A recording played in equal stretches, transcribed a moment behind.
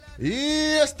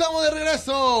Y estamos de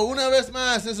regreso una vez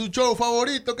más en su show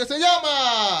favorito que se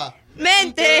llama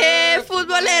Mente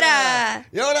Futbolera.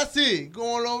 Y ahora sí,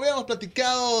 como lo habíamos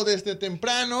platicado desde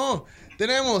temprano,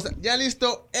 tenemos ya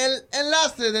listo el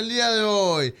enlace del día de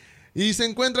hoy. Y se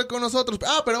encuentra con nosotros.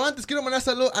 Pero antes quiero mandar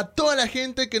saludos a toda la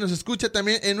gente que nos escucha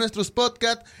también en nuestros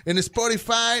podcasts, en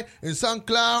Spotify, en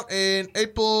SoundCloud, en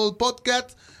Apple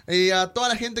Podcasts. Y a toda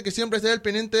la gente que siempre está al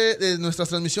pendiente de nuestras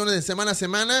transmisiones de semana a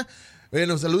semana.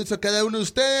 Bueno, saludos a cada uno de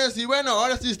ustedes. Y bueno,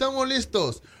 ahora sí estamos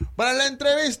listos para la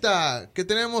entrevista que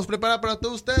tenemos preparada para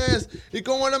todos ustedes. Y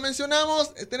como lo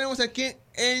mencionamos, tenemos aquí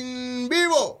en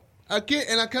vivo, aquí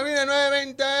en la cabina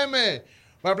 920 AM,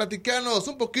 para platicarnos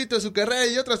un poquito de su carrera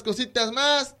y otras cositas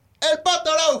más, el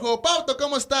Pato Araujo. Pato,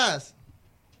 ¿cómo estás?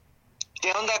 ¿Qué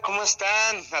onda? ¿Cómo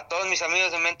están? A todos mis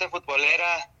amigos de Mente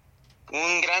Futbolera,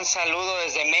 un gran saludo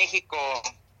desde México.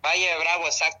 Valle de Bravo,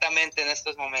 exactamente en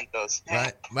estos momentos.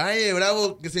 Valle de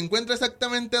Bravo, que se encuentra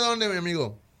exactamente ¿dónde, mi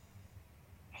amigo?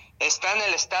 Está en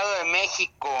el Estado de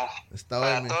México.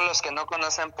 Para todos los que no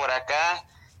conocen por acá,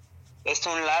 es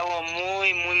un lago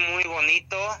muy, muy, muy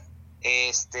bonito.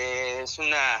 Es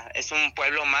un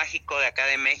pueblo mágico de acá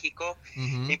de México.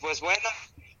 Uh-huh. Y pues bueno,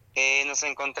 nos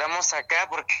encontramos acá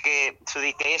porque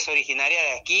Sudicay es originaria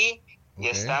de aquí. Okay. Y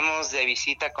estamos de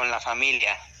visita con la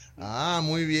familia.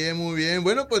 Muy bien, muy bien.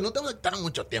 Bueno, pues no te vamos a quitar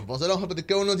mucho tiempo. Solo vamos a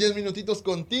platicar unos 10 minutitos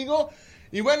contigo.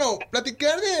 Y bueno,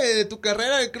 platicar de tu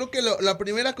carrera. Creo que la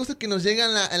primera cosa que nos llega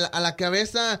a la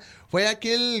cabeza fue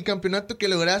aquel campeonato que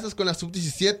lograste con la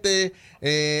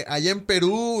Sub-17 allá en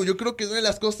Perú. Yo creo que es una de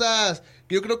las cosas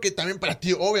que yo creo que también para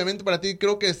ti, obviamente para ti,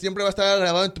 creo que siempre va a estar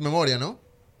grabado en tu memoria, ¿no?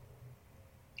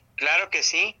 Claro que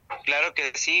sí.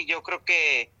 Yo creo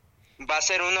que va a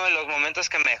ser uno de los momentos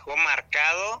que me dejó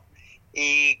marcado.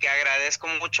 Y que agradezco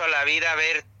mucho a la vida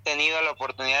haber tenido la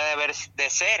oportunidad de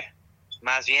ser,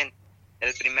 más bien,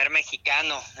 el primer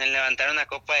mexicano en levantar una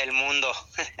Copa del Mundo.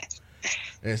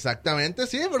 Exactamente,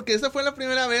 sí, porque esa fue la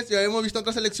primera vez. Ya hemos visto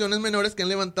otras selecciones menores que han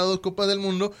levantado Copas del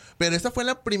Mundo, pero esa fue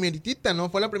la primeritita, ¿no?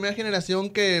 Fue la primera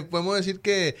generación que podemos decir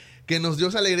que nos dio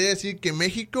esa alegría de decir que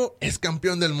México es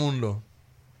campeón del mundo.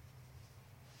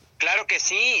 Claro que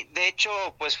sí, de hecho,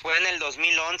 pues fue en el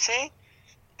 2011...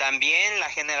 También la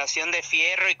generación de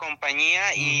Fierro y compañía,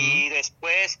 uh-huh. Y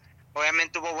después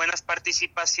obviamente hubo buenas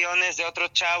participaciones de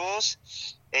otros chavos.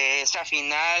 Esa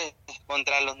final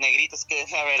contra los negritos, que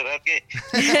es la verdad que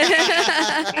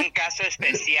un caso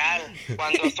especial.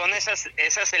 Cuando son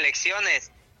esas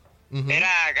elecciones, uh-huh.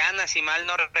 Era Ghana, si mal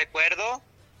no recuerdo,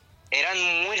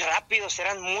 eran muy rápidos,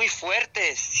 eran muy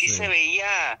fuertes. Sí. Se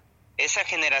veía esa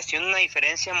generación una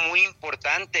diferencia muy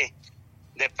importante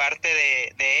de parte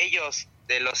de ellos,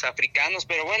 de los africanos,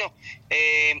 pero bueno,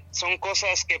 son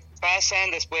cosas que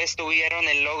pasan. Después tuvieron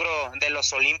el logro de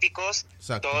los Olímpicos.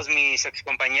 Exacto. Todos mis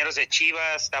excompañeros de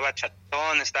Chivas, estaba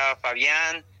Chatón, estaba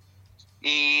Fabián,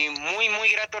 y muy, muy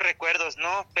gratos recuerdos,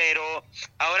 ¿no? Pero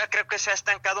ahora creo que se ha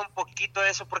estancado un poquito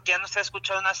eso, porque ya no se ha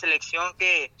escuchado una selección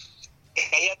que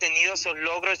haya tenido esos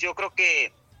logros. Yo creo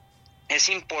que es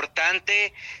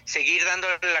importante seguir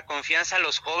dándole la confianza a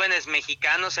los jóvenes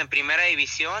mexicanos en primera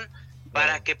división,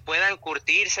 para que puedan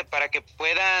curtirse, para que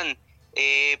puedan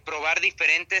probar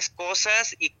diferentes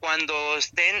cosas, y cuando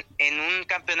estén en un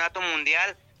campeonato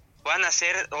mundial puedan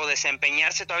hacer o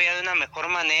desempeñarse todavía de una mejor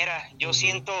manera. Yo uh-huh.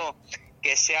 siento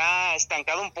que se ha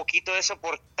estancado un poquito eso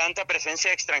por tanta presencia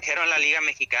de extranjero en la Liga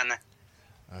Mexicana.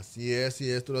 Así es,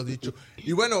 tú lo has dicho.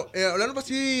 Y bueno, hablando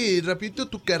así rapidito,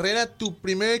 tu carrera, tu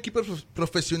primer equipo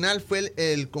profesional fue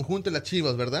el conjunto de las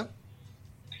Chivas, ¿verdad?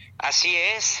 Así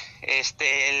es,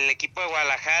 el equipo de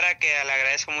Guadalajara, que le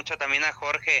agradezco mucho también a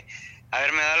Jorge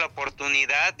haberme dado la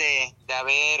oportunidad de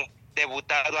haber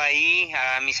debutado ahí,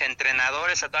 a mis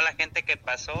entrenadores, a toda la gente que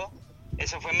pasó.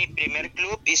 Ese fue mi primer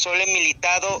club y solo he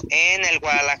militado en el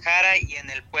Guadalajara y en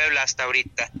el Puebla hasta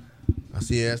ahorita.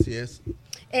 Así es.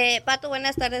 Pato,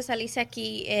 buenas tardes, Alicia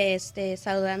aquí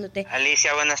saludándote.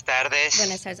 Alicia, buenas tardes.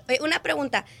 Buenas tardes. Oye, una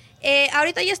pregunta.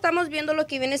 Ahorita ya estamos viendo lo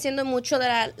que viene siendo mucho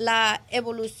de la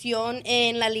evolución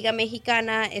en la Liga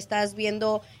Mexicana. Estás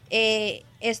viendo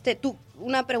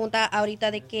una pregunta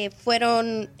ahorita de que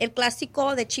fueron el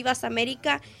clásico de Chivas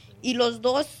América y los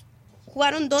dos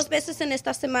jugaron 2 veces en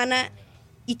esta semana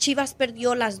y Chivas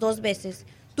perdió las 2 veces.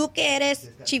 Tú que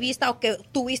eres chivista o que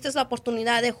tuviste la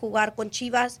oportunidad de jugar con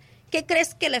Chivas, ¿qué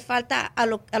crees que le falta a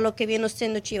lo que viene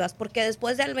siendo Chivas? Porque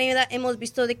después de Almeida hemos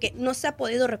visto de que no se ha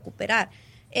podido recuperar.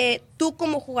 Tú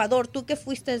como jugador, tú que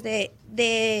fuiste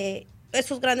de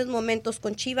esos grandes momentos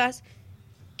con Chivas,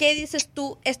 ¿qué dices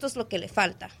tú? Esto es lo que le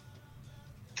falta.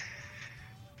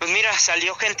 Pues mira,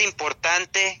 salió gente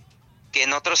importante que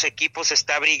en otros equipos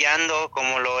está brillando,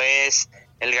 como lo es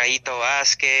el Gallito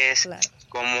Vázquez, Claro.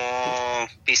 como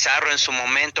Pizarro en su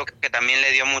momento, que también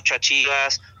le dio mucho a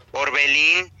Chivas,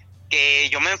 Orbelín, que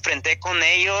yo me enfrenté con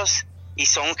ellos y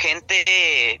son gente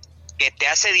que te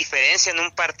hace diferencia en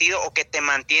un partido o que te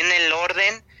mantiene el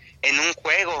orden en un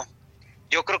juego.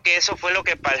 Yo creo que eso fue lo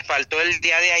que faltó el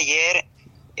día de ayer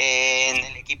en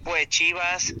el equipo de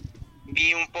Chivas.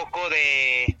 Vi un poco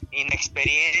de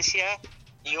inexperiencia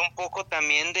y un poco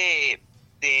también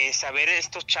de saber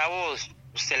estos chavos,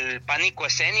 pues el pánico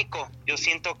escénico. Yo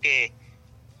siento que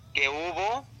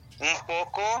hubo un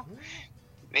poco.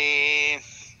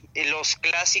 Los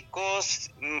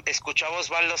clásicos, escuchaba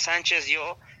Osvaldo Sánchez,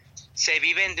 se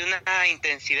viven de una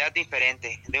intensidad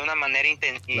diferente, de una manera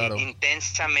Claro.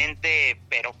 intensamente,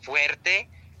 pero fuerte.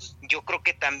 Yo creo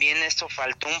que también eso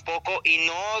faltó un poco, y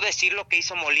no decir lo que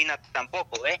hizo Molina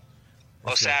tampoco,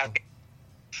 o sea,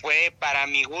 fue, para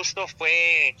mi gusto,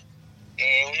 fue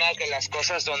una de las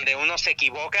cosas donde uno se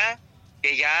equivoca,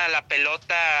 que ya la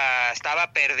pelota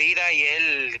estaba perdida y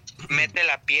él mete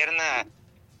la pierna,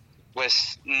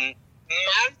 pues,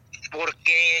 mal,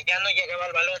 porque ya no llegaba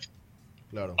al balón.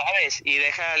 Claro. ¿Sabes? Y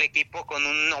deja al equipo con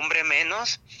un hombre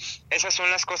menos. Esas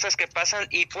son las cosas que pasan,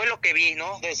 y fue lo que vi,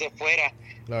 ¿no? Desde fuera,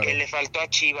 Claro. que le faltó a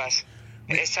Chivas.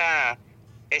 Esa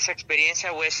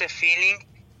experiencia o ese feeling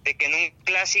de que en un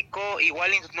clásico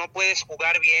igual no puedes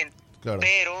jugar bien, Claro.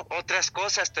 pero otras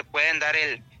cosas te pueden dar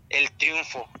el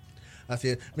triunfo. Así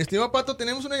es. Mi estimado Pato,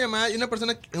 tenemos una llamada y una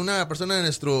persona de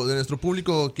nuestro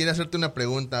público quiere hacerte una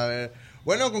pregunta. A ver.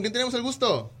 Bueno, ¿con quién tenemos el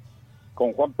gusto?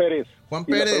 Con Juan Pérez. Juan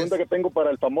Y Pérez. la pregunta que tengo para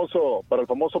el famoso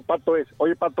Pato es,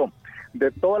 oye Pato,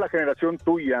 de toda la generación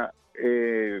tuya,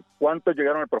 ¿cuántos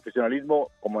llegaron al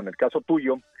profesionalismo, como en el caso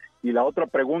tuyo? Y la otra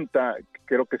pregunta,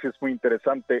 creo que sí es muy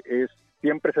interesante, es,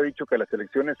 siempre se ha dicho que las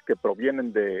selecciones que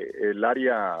provienen del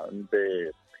área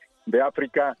de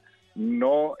África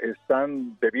no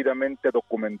están debidamente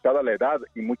documentada la edad,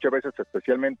 y muchas veces,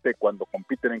 especialmente cuando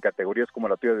compiten en categorías como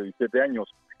la tuya de 17 años,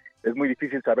 es muy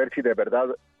difícil saber si de verdad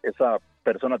esa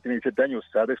persona tiene 17 años.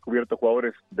 Se ha descubierto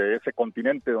jugadores de ese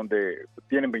continente donde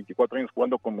tienen 24 años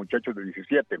jugando con muchachos de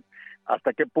 17.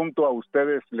 ¿Hasta qué punto a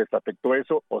ustedes les afectó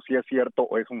eso, o si es cierto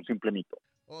o es un simple mito?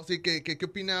 Sí, ¿qué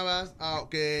opinabas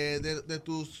que de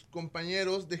tus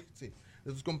compañeros de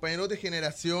tus compañeros de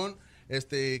generación,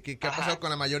 ¿qué ha pasado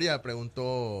con la mayoría?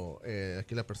 Preguntó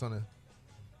aquí la persona.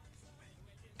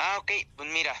 Ok, pues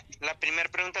mira, la primera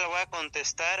pregunta la voy a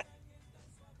contestar.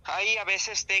 Hay a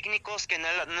veces técnicos que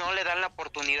no le dan la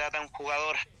oportunidad a un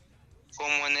jugador,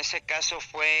 como en ese caso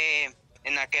fue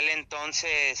en aquel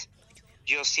entonces,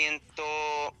 yo siento,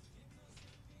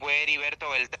 fue Heriberto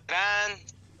Beltrán,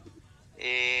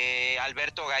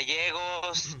 Alberto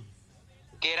Gallegos,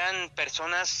 que eran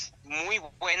personas muy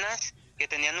buenas, que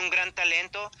tenían un gran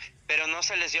talento, pero no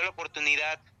se les dio la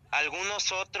oportunidad.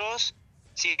 Algunos otros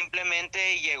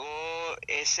simplemente llegó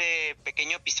ese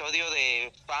pequeño episodio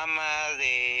de fama,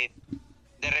 de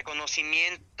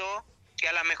reconocimiento, que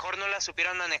a lo mejor no la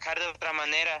supieron manejar de otra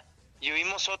manera. Y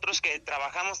vimos otros que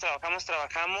trabajamos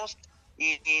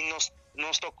y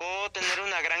nos tocó tener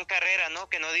una gran carrera, ¿no?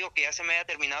 Que no digo que ya se me haya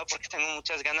terminado, porque tengo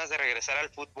muchas ganas de regresar al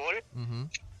fútbol,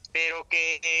 pero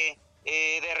que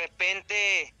de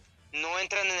repente no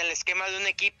entran en el esquema de un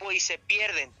equipo y se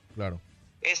pierden. Claro.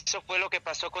 Eso fue lo que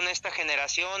pasó con esta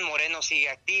generación. Moreno sigue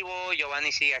activo,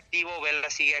 Giovanni sigue activo, Vela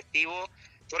sigue activo,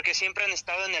 porque siempre han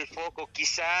estado en el foco.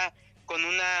 Quizá con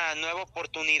una nueva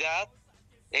oportunidad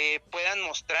puedan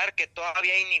mostrar que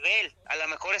todavía hay nivel. A lo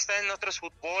mejor están en otros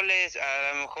fútboles,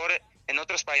 a lo mejor en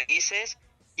otros países,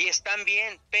 y están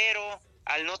bien, pero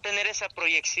al no tener esa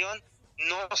proyección,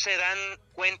 no se dan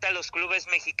cuenta los clubes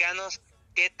mexicanos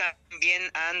que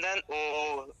también andan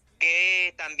o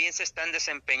que también se están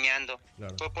desempeñando.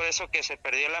 Claro. Fue por eso que se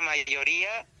perdió la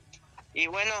mayoría. Y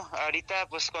bueno, ahorita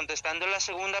pues contestando la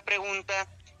segunda pregunta,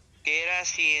 que era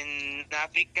si en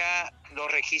África lo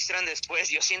registran después,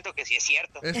 yo siento que sí es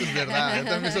cierto. Eso es verdad, yo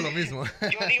también hice lo mismo.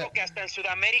 Yo digo que hasta en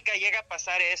Sudamérica llega a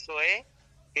pasar eso,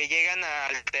 que llegan a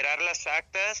alterar las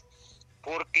actas,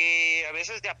 porque a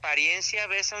veces de apariencia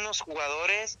ves a unos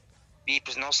jugadores y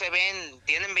pues no se ven,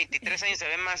 tienen 23 años, se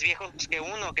ven más viejos que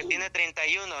uno que tiene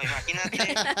 31, imagínate.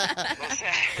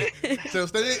 O sea,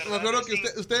 usted, me acuerdo que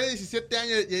usted de 17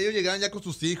 años y ellos llegaban ya con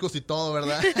sus hijos y todo,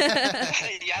 ¿verdad?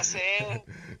 Ya sé,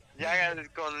 ya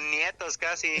con nietos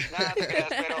casi, nada te creas,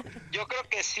 pero yo creo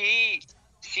que sí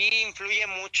influye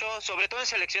mucho, sobre todo en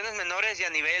selecciones menores y a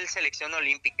nivel selección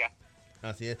olímpica.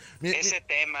 Así es.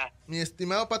 Tema. Mi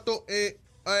estimado Pato,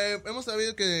 hemos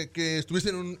sabido que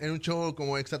estuviste en un show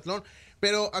como Hexatlón,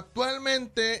 pero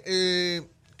actualmente,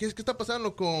 ¿qué está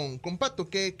pasando con Pato?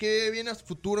 ¿Qué viene a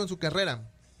futuro en su carrera?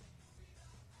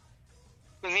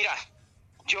 Pues mira,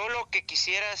 yo lo que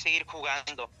quisiera es seguir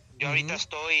jugando. Yo ahorita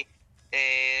estoy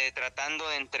tratando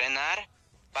de entrenar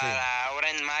para ahora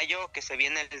en mayo, que se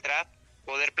viene el draft,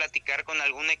 poder platicar con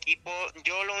algún equipo.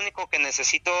 Yo lo único que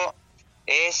necesito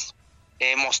es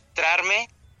mostrarme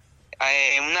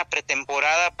en una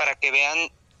pretemporada para que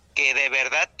vean que de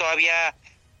verdad todavía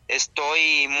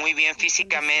estoy muy bien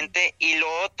físicamente. Y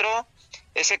lo otro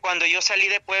es que cuando yo salí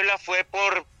de Puebla fue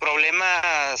por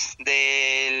problemas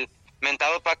del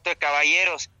mentado pacto de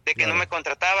caballeros, de que no me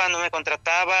contrataba,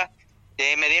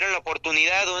 me dieron la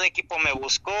oportunidad, un equipo me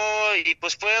buscó y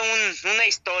pues fue una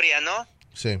historia, ¿no?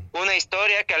 Sí. Una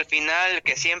historia que al final,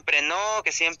 que siempre no,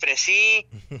 que siempre sí,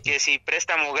 que si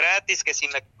préstamo gratis, que si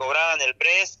me cobraban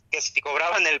que si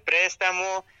cobraban el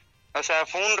préstamo, o sea,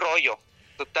 fue un rollo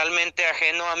totalmente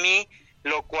ajeno a mí,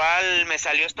 lo cual me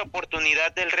salió esta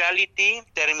oportunidad del reality,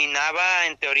 terminaba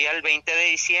en teoría el 20 de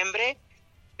diciembre,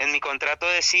 en mi contrato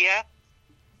decía,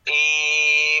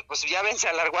 y pues ya se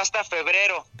alargó hasta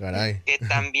febrero. Caray. Que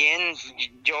también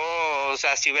yo, o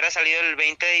sea, si hubiera salido el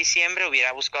 20 de diciembre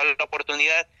hubiera buscado la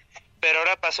oportunidad, pero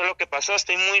ahora pasó lo que pasó.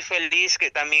 Estoy muy feliz que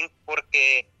también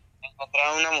porque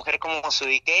encontraron una mujer como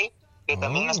Sudikey, que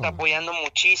también me está apoyando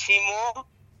muchísimo,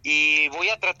 y voy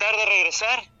a tratar de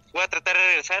regresar,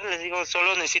 les digo,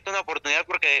 solo necesito una oportunidad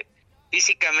porque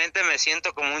físicamente me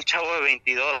siento como un chavo de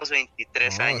 22,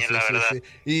 23 años, sí, la verdad.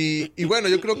 Sí. Y bueno,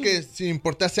 yo creo que sin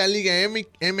importar sea Liga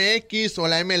MX o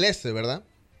la MLS, ¿verdad?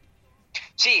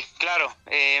 Sí, claro.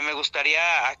 Me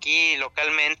gustaría aquí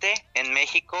localmente, en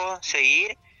México,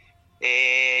 seguir,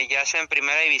 ya sea en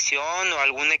primera división o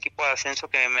algún equipo de ascenso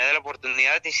que me dé la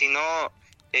oportunidad, y si no,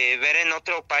 ver en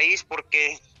otro país,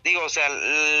 porque, digo, o sea,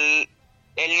 el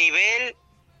nivel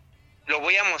lo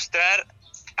voy a mostrar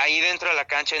ahí dentro de la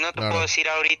cancha, y no te puedo decir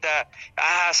ahorita,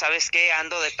 ¿sabes qué?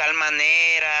 Ando de tal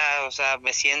manera, o sea,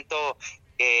 me siento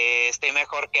que estoy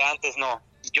mejor que antes. No,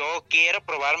 yo quiero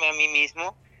probarme a mí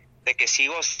mismo de que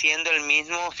sigo siendo el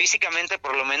mismo, físicamente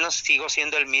por lo menos sigo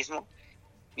siendo el mismo,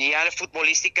 y ya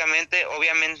futbolísticamente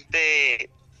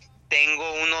obviamente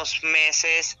tengo unos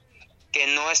meses que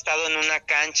no he estado en una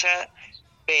cancha,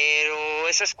 pero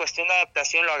esa es cuestión de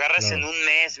adaptación, lo agarras en un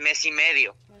mes y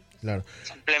medio. Claro.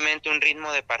 Simplemente un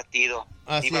ritmo de partido.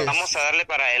 Así y vamos a darle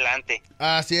para adelante.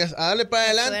 Así es, a darle para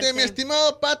adelante. Suerte. Mi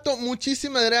estimado Pato,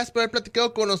 muchísimas gracias por haber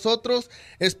platicado con nosotros.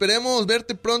 Esperemos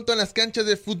verte pronto en las canchas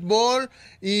de fútbol.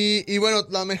 Y bueno,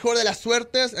 la mejor de las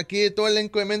suertes. Aquí todo el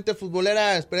elenco de Mente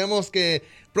Futbolera. Esperemos que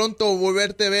pronto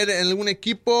volverte a ver en algún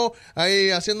equipo, ahí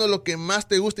haciendo lo que más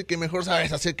te gusta y que mejor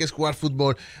sabes hacer, que es jugar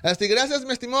fútbol. Así que gracias,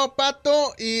 mi estimado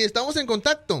Pato, y estamos en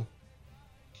contacto.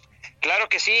 Claro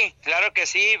que sí,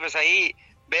 pues ahí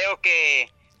veo que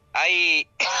hay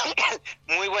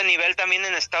muy buen nivel también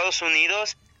en Estados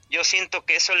Unidos. Yo siento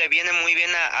que eso le viene muy bien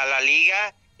a la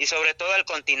liga y sobre todo al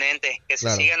continente, que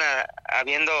se sigan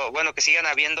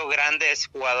habiendo grandes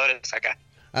jugadores acá.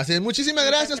 Así es, muchísimas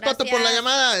gracias, Pato, por la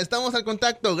llamada. Estamos en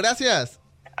contacto, gracias.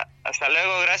 Hasta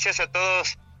luego, gracias a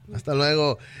todos. Hasta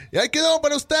luego. Y ahí quedó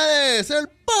para ustedes el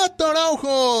Pato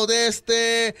Araujo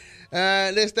desde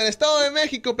el Estado de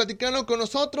México platicando con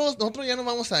nosotros. Nosotros ya nos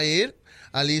vamos a ir.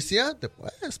 Alicia, te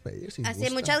puedes pedir si Así,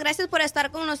 gusta. muchas gracias por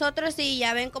estar con nosotros, y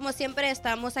ya ven, como siempre,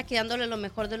 estamos aquí dándole lo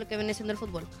mejor de lo que viene siendo el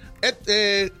fútbol.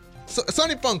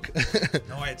 Sony Punk.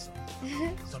 No, Edson.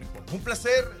 Sony Punk. Un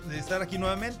placer de estar aquí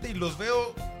nuevamente y los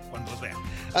veo cuando los vean.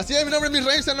 Así es, mi nombre es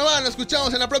Misraín Sandoval. Nos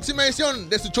escuchamos en la próxima edición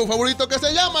de su show favorito que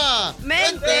se llama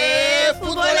Mente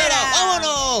Futbolera.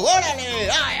 ¡Vámonos!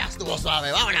 ¡Órale! ¡Ay, ya estuvo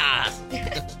suave! ¡Vámonos!